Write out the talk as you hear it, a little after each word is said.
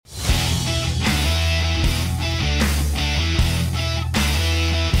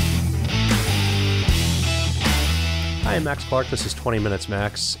I'm Max Clark. This is 20 Minutes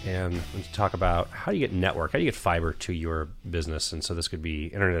Max, and I'm going to talk about how do you get network, how do you get fiber to your business. And so this could be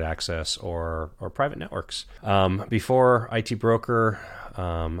internet access or private networks. Before IT Broker,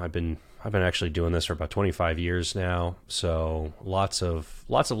 I've been actually doing this for about 25 years now. So lots of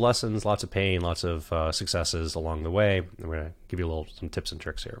lessons, lots of pain, lots of successes along the way. I'm going to give you some tips and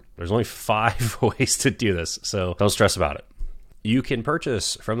tricks here. There's only 5 ways to do this, so don't stress about it. You can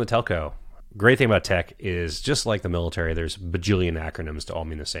purchase from the telco. Great thing about tech is just like the military, there's bajillion acronyms to all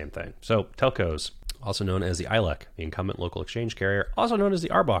mean the same thing. So telcos, also known as the ILEC, the incumbent local exchange carrier, also known as the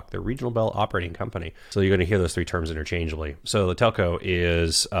RBOC, the regional bell operating company. So you're going to hear those 3 terms interchangeably. So the telco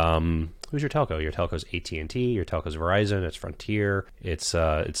is, who's your telco? Your telco is AT&T, your telco is Verizon, it's Frontier, it's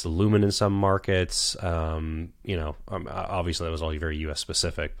Lumen in some markets. Obviously that was all very US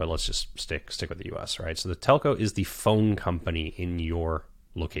specific, but let's just stick with the US, right? So the telco is the phone company in your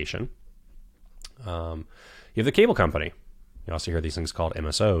location. You have the cable company. You also hear these things called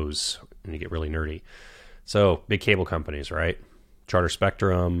MSOs, and you get really nerdy. So big cable companies, right? Charter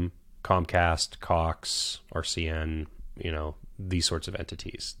Spectrum, Comcast, Cox, RCN, these sorts of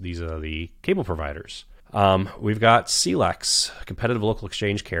entities. These are the cable providers. We've got CLECs, competitive local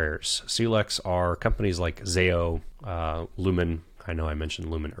exchange carriers. CLECs are companies like Zayo, Lumen. I know I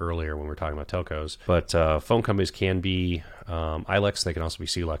mentioned Lumen earlier when we were talking about telcos, but phone companies can be ILECs. They can also be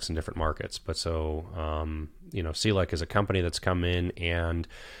CLECs in different markets. But so, CLEC is a company that's come in and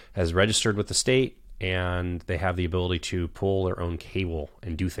has registered with the state, and they have the ability to pull their own cable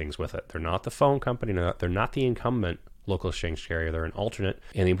and do things with it. They're not the phone company. They're not the incumbent local exchange carrier. They're an alternate.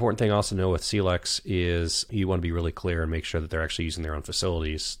 And the important thing also to know with CLECs is you want to be really clear and make sure that they're actually using their own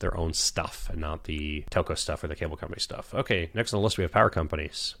facilities, their own stuff, and not the telco stuff or the cable company stuff. Okay, next on the list we have power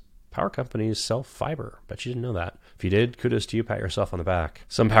companies. Power companies sell fiber. Bet you didn't know that. If you did, kudos to you. Pat yourself on the back.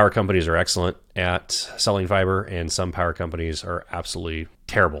 Some power companies are excellent at selling fiber, and some power companies are absolutely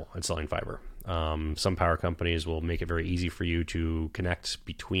terrible at selling fiber. Some power companies will make it very easy for you to connect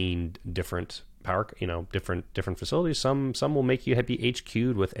between different power, different facilities. Some will make you be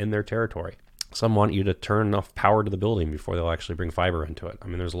HQ'd within their territory. Some want you to turn enough power to the building before they'll actually bring fiber into it. I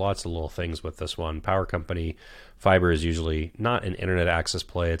mean, there's lots of little things with this one. Power company fiber is usually not an internet access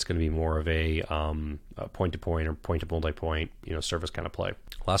play. It's going to be more of a point-to-point or point-to-multi-point, service kind of play.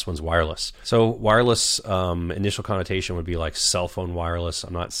 Last one's wireless. So wireless, initial connotation would be like cell phone wireless.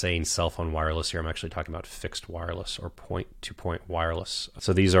 I'm not saying cell phone wireless here. I'm actually talking about fixed wireless or point-to-point wireless.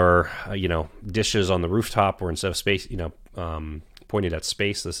 So these are, dishes on the rooftop, or instead of space, pointed at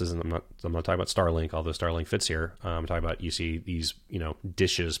space. This isn't. I'm not talking about Starlink, although Starlink fits here. I'm talking about, you see these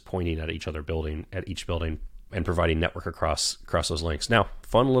dishes pointing at each building, and providing network across those links. Now,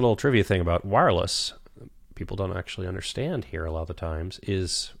 fun little trivia thing about wireless, people don't actually understand here a lot of the times,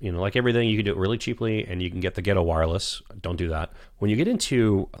 is like everything, you can do it really cheaply and you can get the ghetto wireless. Don't do that. When you get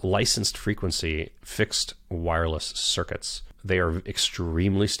into licensed frequency fixed wireless circuits, they are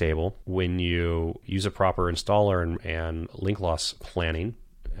extremely stable. When you use a proper installer and link loss planning,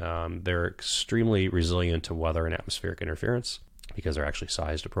 they're extremely resilient to weather and atmospheric interference because they're actually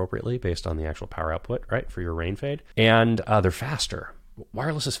sized appropriately based on the actual power output, right, for your rain fade. And they're faster.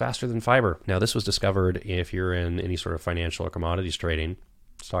 Wireless is faster than fiber. Now, this was discovered if you're in any sort of financial or commodities trading,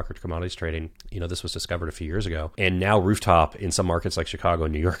 stock or commodities trading. This was discovered a few years ago. And now rooftop in some markets like Chicago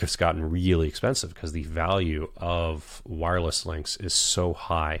and New York has gotten really expensive because the value of wireless links is so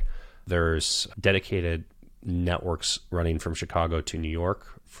high. There's dedicated networks running from Chicago to New York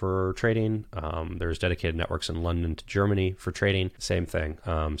for trading. There's dedicated networks in London to Germany for trading. Same thing.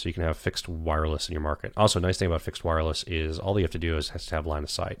 So you can have fixed wireless in your market. Also, a nice thing about fixed wireless is all you have to do is has to have line of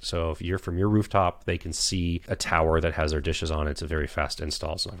sight. So if you're from your rooftop, they can see a tower that has their dishes on it. It's a very fast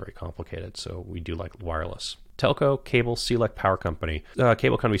install. It's not very complicated. So we do like wireless. Telco, cable, CLEC power company.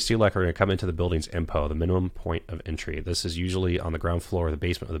 Cable company CLEC are going to come into the building's MPO, the minimum point of entry. This is usually on the ground floor or the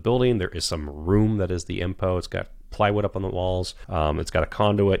basement of the building. There is some room that is the MPO. It's got plywood up on the walls. It's got a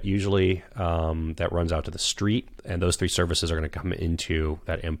conduit usually that runs out to the street, and those 3 services are going to come into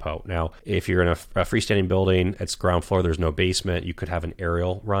that MPO. Now, if you're in a freestanding building, it's ground floor, there's no basement, you could have an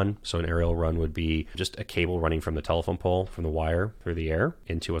aerial run. So an aerial run would be just a cable running from the telephone pole, from the wire through the air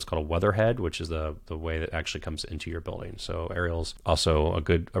into what's called a weatherhead, which is the way that actually comes into your building. So aerial's also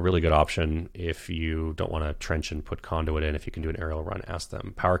a really good option if you don't want to trench and put conduit in. If you can do an aerial run, ask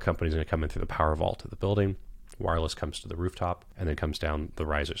them. Power company's going to come in through the power vault of the building. Wireless comes to the rooftop and then comes down the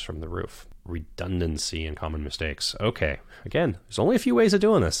risers from the roof. Redundancy and common mistakes. Okay, again, there's only a few ways of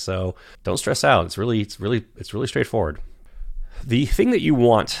doing this, so don't stress out. It's really straightforward. The thing that you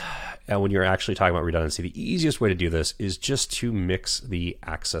want when you're actually talking about redundancy, the easiest way to do this is just to mix the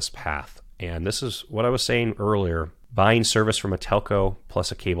access path. And this is what I was saying earlier. Buying service from a telco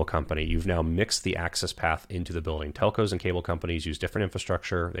plus a cable company. You've now mixed the access path into the building. Telcos and cable companies use different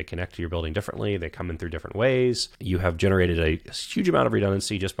infrastructure. They connect to your building differently. They come in through different ways. You have generated a huge amount of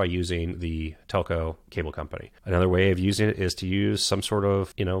redundancy just by using the telco cable company. Another way of using it is to use some sort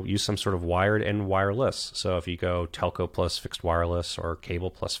of wired and wireless. So if you go telco plus fixed wireless or cable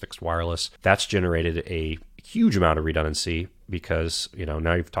plus fixed wireless, that's generated a huge amount of redundancy because,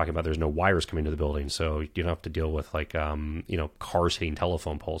 now you're talking about there's no wires coming to the building. So you don't have to deal with cars hitting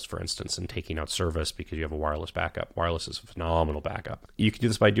telephone poles, for instance, and taking out service because you have a wireless backup. Wireless is a phenomenal backup. You can do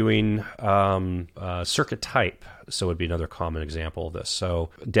this by doing circuit type. So it would be another common example of this. So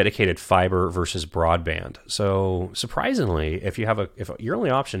dedicated fiber versus broadband. So surprisingly, if your only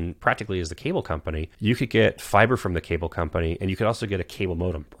option practically is the cable company, you could get fiber from the cable company, and you could also get a cable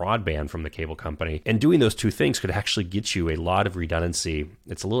modem broadband from the cable company. And doing those two things could actually get you a lot of redundancy.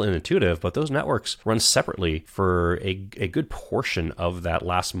 It's a little unintuitive, but those networks run separately for a good portion of that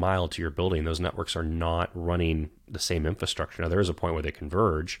last mile to your building. Those networks are not running the same infrastructure. Now, there is a point where they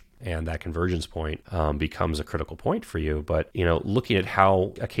converge, and that convergence point becomes a critical point for you. But, looking at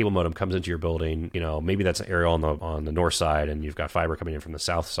how a cable modem comes into your building, maybe that's an area on the north side and you've got fiber coming in from the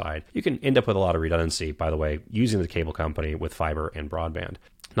south side. You can end up with a lot of redundancy, by the way, using the cable company with fiber and broadband.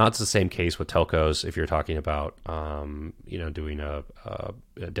 Not the same case with telcos if you're talking about, doing a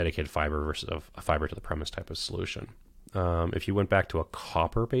dedicated fiber versus a fiber to the premise type of solution. If you went back to a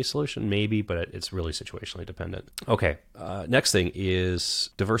copper-based solution, maybe, but it's really situationally dependent. Okay, next thing is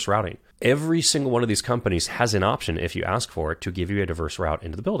diverse routing. Every single one of these companies has an option, if you ask for it, to give you a diverse route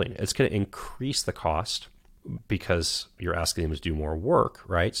into the building. It's going to increase the cost because you're asking them to do more work,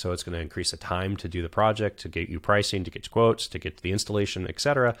 right? So it's going to increase the time to do the project, to get you pricing, to get you quotes, to get to the installation,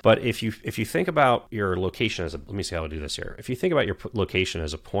 etc. But if you think about your location let me see how I do this here. If you think about your location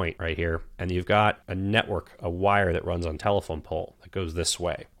as a point right here, and you've got a network, a wire that runs on telephone pole that goes this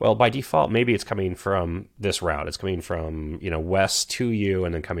way. Well, by default, maybe it's coming from this route. It's coming from, west to you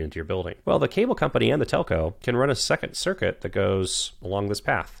and then coming into your building. Well, the cable company and the telco can run a second circuit that goes along this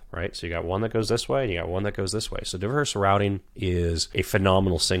path, right? So you got one that goes this way and you got one that goes this way. So diverse routing is a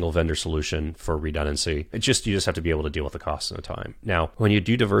phenomenal single vendor solution for redundancy. You just have to be able to deal with the cost and the time. Now, when you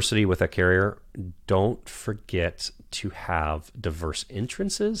do diversity with a carrier, don't forget to have diverse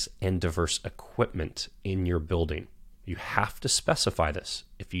entrances and diverse equipment in your building. You have to specify this.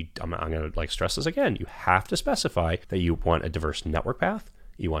 I'm going to stress this again. You have to specify that you want a diverse network path,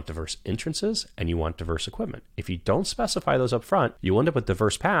 you want diverse entrances, and you want diverse equipment. If you don't specify those up front, you end up with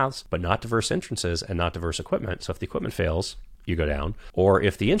diverse paths, but not diverse entrances and not diverse equipment. So if the equipment fails, you go down. Or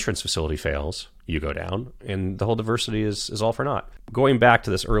if the entrance facility fails, you go down. And the whole diversity is all for naught. Going back to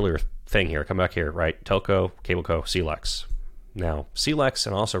this earlier thing here, come back here, right? Telco, Cableco, CLECs. Now, CLECs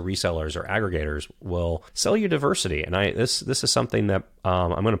and also resellers or aggregators will sell you diversity, and this is something that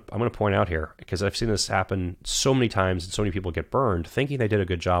I'm going to point out here because I've seen this happen so many times, and so many people get burned thinking they did a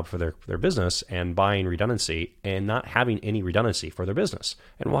good job for their business and buying redundancy and not having any redundancy for their business.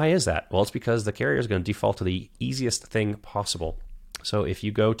 And why is that? Well, it's because the carrier is going to default to the easiest thing possible. So if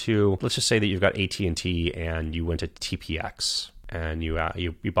you go to, let's just say that you've got AT&T and you went to TPX. And you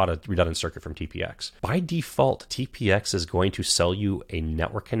bought a redundant circuit from TPX. By default, TPX is going to sell you a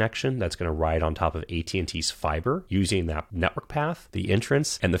network connection that's going to ride on top of AT&T's fiber using that network path, the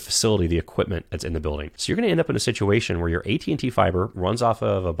entrance, and the facility, the equipment that's in the building. So you're going to end up in a situation where your AT&T fiber runs off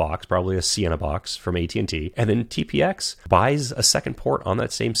of a box, probably a Ciena box from AT&T, and then TPX buys a second port on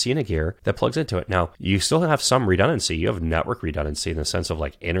that same Ciena gear that plugs into it. Now, you still have some redundancy. You have network redundancy in the sense of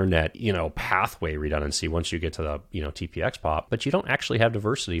like internet, pathway redundancy once you get to the, TPX pop, but you don't actually have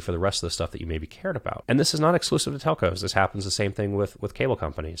diversity for the rest of the stuff that you maybe cared about. And this is not exclusive to telcos. This happens the same thing with cable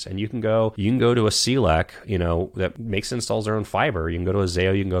companies. And you can go to a CLEC, that makes and installs their own fiber. You can go to a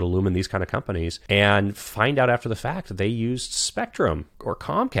Zayo, you can go to Lumen, these kind of companies, and find out after the fact that they used Spectrum or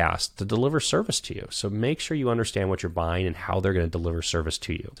Comcast to deliver service to you. So make sure you understand what you're buying and how they're going to deliver service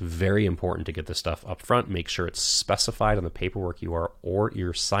to you. It's very important to get this stuff up front. Make sure it's specified on the paperwork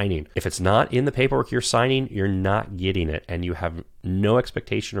you're signing. If it's not in the paperwork you're signing, you're not getting it, and you have no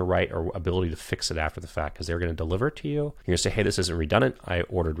expectation or right or ability to fix it after the fact because they're going to deliver it to you. You're going to say, hey, this isn't redundant. I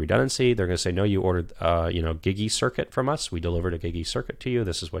ordered redundancy. They're going to say, no, you ordered, Gigi circuit from us. We delivered a Gigi circuit to you.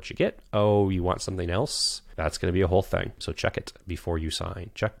 This is what you get. Oh, you want something else? That's going to be a whole thing. So check it before you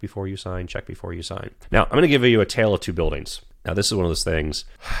sign. Check before you sign. Check before you sign. Now, I'm going to give you a tale of two buildings. Now, this is one of those things.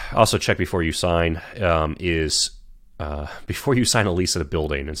 Also, check before you sign is before you sign a lease at a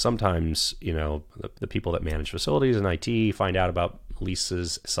building. And sometimes, the people that manage facilities and IT find out about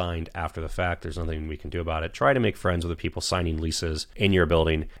leases signed after the fact. There's nothing we can do about it. Try to make friends with the people signing leases in your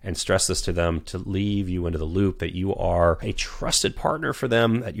building and stress this to them to leave you into the loop that you are a trusted partner for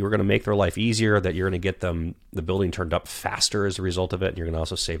them, that you're going to make their life easier, that you're going to get them the building turned up faster as a result of it, and you're going to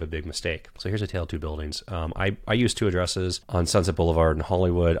also save a big mistake. So here's a tale of two buildings. I used two addresses on Sunset Boulevard in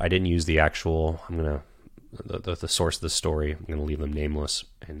Hollywood. I didn't use the actual, the source of the story. I'm going to leave them nameless,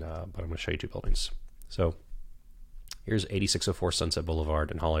 but I'm going to show you two buildings. So here's 8604 Sunset Boulevard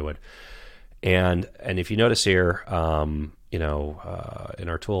in Hollywood. And if you notice here, in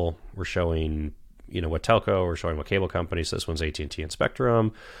our tool, we're showing, what telco, we're showing what cable companies. So this one's AT&T and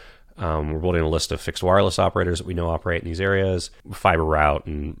Spectrum. We're building a list of fixed wireless operators that we know operate in these areas, fiber route,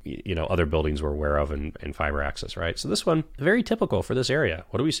 and other buildings we're aware of, and fiber access, right? So this one, very typical for this area.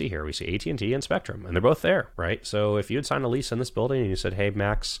 What do we see here? We see AT&T and Spectrum, and they're both there, right? So if you had signed a lease in this building and you said, hey,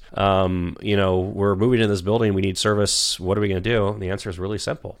 Max, we're moving into this building, we need service, what are we going to do? And the answer is really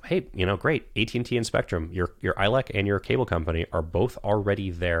simple. Hey, great, AT&T and Spectrum, your ILEC and your cable company are both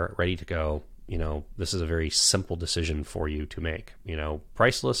already there, ready to go. This is a very simple decision for you to make.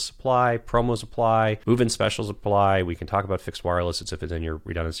 Price lists apply, promos apply, move-in specials apply. We can talk about fixed wireless. It's if it's in your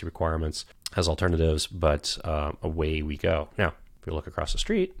redundancy requirements as alternatives, but away we go. Now, if we look across the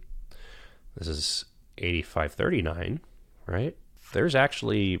street, this is 8539, right? There's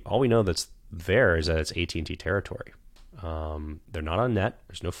actually, all we know that's there is that it's AT&T territory. They're not on net.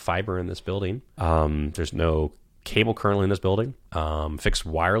 There's no fiber in this building. There's no cable currently in this building. Fixed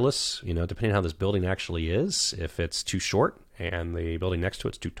wireless, depending on how this building actually is, if it's too short and the building next to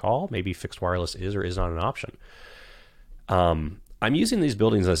it's too tall, maybe fixed wireless is or is not an option. I'm using these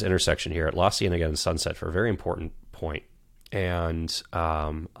buildings as intersection here at La Cienega and Sunset for a very important point. And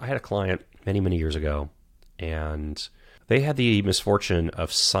I had a client many, many years ago, and they had the misfortune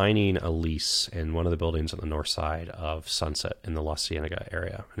of signing a lease in one of the buildings on the north side of Sunset in the La Cienega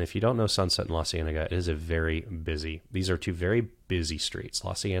area. And if you don't know Sunset and La Cienega, it is these are two very busy streets.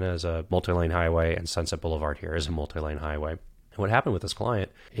 La Cienega is a multi-lane highway, and Sunset Boulevard here is a multi-lane highway. And what happened with this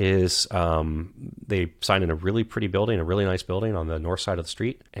client is they signed in a really pretty building, a really nice building on the north side of the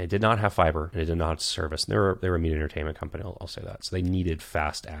street, and it did not have fiber, and it did not have service. And they were a media entertainment company, I'll say that. So they needed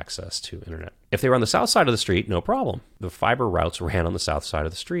fast access to internet. If they were on the south side of the street, no problem. The fiber routes ran on the south side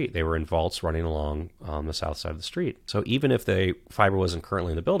of the street. They were in vaults running along the south side of the street. So even if the fiber wasn't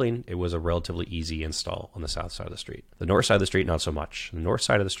currently in the building, it was a relatively easy install on the south side of the street. The north side of the street, not so much. The north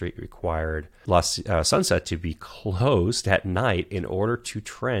side of the street required Sunset to be closed at night in order to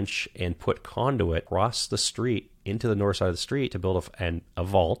trench and put conduit across the street into the north side of the street to build a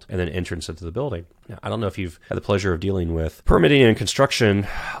vault and then entrance into the building. Now, I don't know if you've had the pleasure of dealing with permitting and construction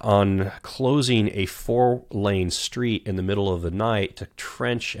on closing a 4-lane street in the middle of the night to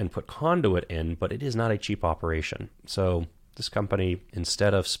trench and put conduit in, but it is not a cheap operation. So this company,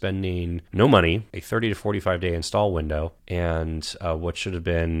 instead of spending no money, a 30 to 45 day install window, and what should have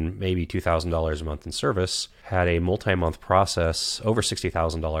been maybe $2,000 a month in service, had a multi-month process, over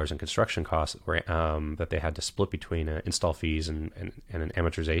 $60,000 in construction costs that they had to split between install fees and an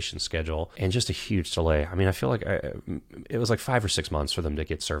amortization schedule, and just a huge delay. I mean, I feel like it was like 5 or 6 months for them to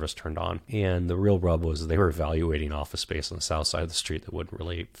get service turned on. And the real rub was they were evaluating office space on the south side of the street that wouldn't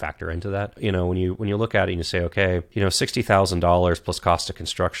really factor into that. When you look at it and you say, okay, $60,000 plus cost of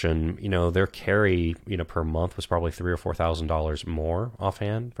construction, their carry, per month was probably $3,000 or $4,000 more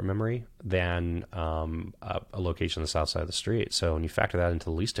offhand from memory than a location on the south side of the street. So when you factor that into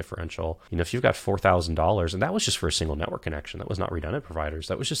the lease differential, if you've got $4,000, and that was just for a single network connection, that was not redundant providers,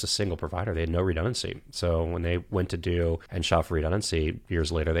 that was just a single provider. They had no redundancy. So when they went to do and shop for redundancy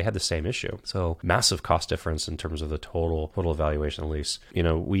years later, they had the same issue. So massive cost difference in terms of the total evaluation of the lease.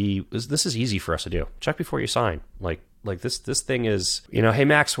 This is easy for us to do. Check before you sign. Like this thing is, hey,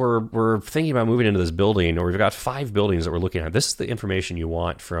 Max, we're thinking about moving into this building, or we've got 5 buildings that we're looking at. This is the information you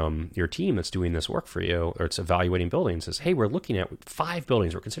want from your team that's doing this work for you, or it's evaluating buildings. Is, hey, we're looking at 5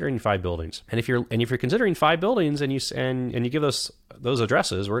 buildings. We're considering 5 buildings. And if you're considering 5 buildings and you give us those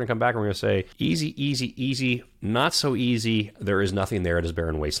addresses, we're going to come back and we're going to say, easy, not so easy. There is nothing there. It is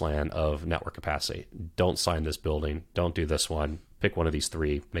barren wasteland of network capacity. Don't sign this building. Don't do this one. Pick one of these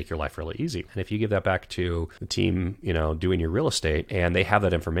 3, make your life really easy. And if you give that back to the team, doing your real estate, and they have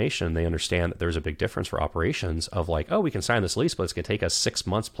that information, they understand that there's a big difference for operations of like, oh, we can sign this lease, but it's going to take us 6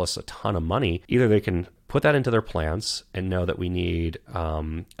 months plus a ton of money. Either they can put that into their plans and know that we need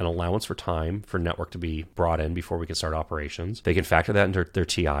an allowance for time for network to be brought in before we can start operations. They can factor that into their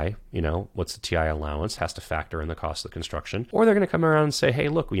TI. What's the TI allowance? Has to factor in the cost of the construction. Or they're going to come around and say, hey,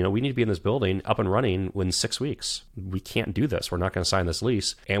 look, we need to be in this building up and running within 6 weeks. We can't do this. We're not going to sign this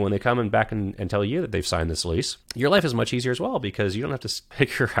lease. And when they come back and tell you that they've signed this lease, your life is much easier as well, because you don't have to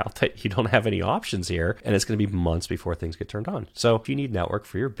figure out that you don't have any options here, and it's going to be months before things get turned on. So if you need network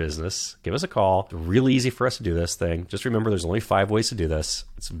for your business, give us a call. It's really easy for us to do this thing. Just remember, there's only 5 ways to do this.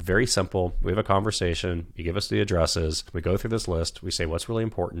 It's very simple. We have a conversation. You give us the addresses. We go through this list. We say, what's really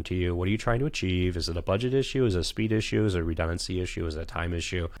important to you? What are you trying to achieve? Is it a budget issue? Is it a speed issue? Is it a redundancy issue? Is it a time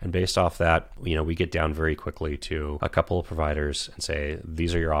issue? And based off that, we get down very quickly to a couple of providers and say,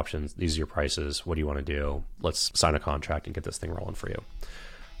 these are your options. These are your prices. What do you want to do? Let's sign a contract and get this thing rolling for you.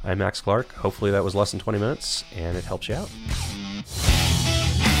 I'm Max Clark. Hopefully that was less than 20 minutes and it helps you out.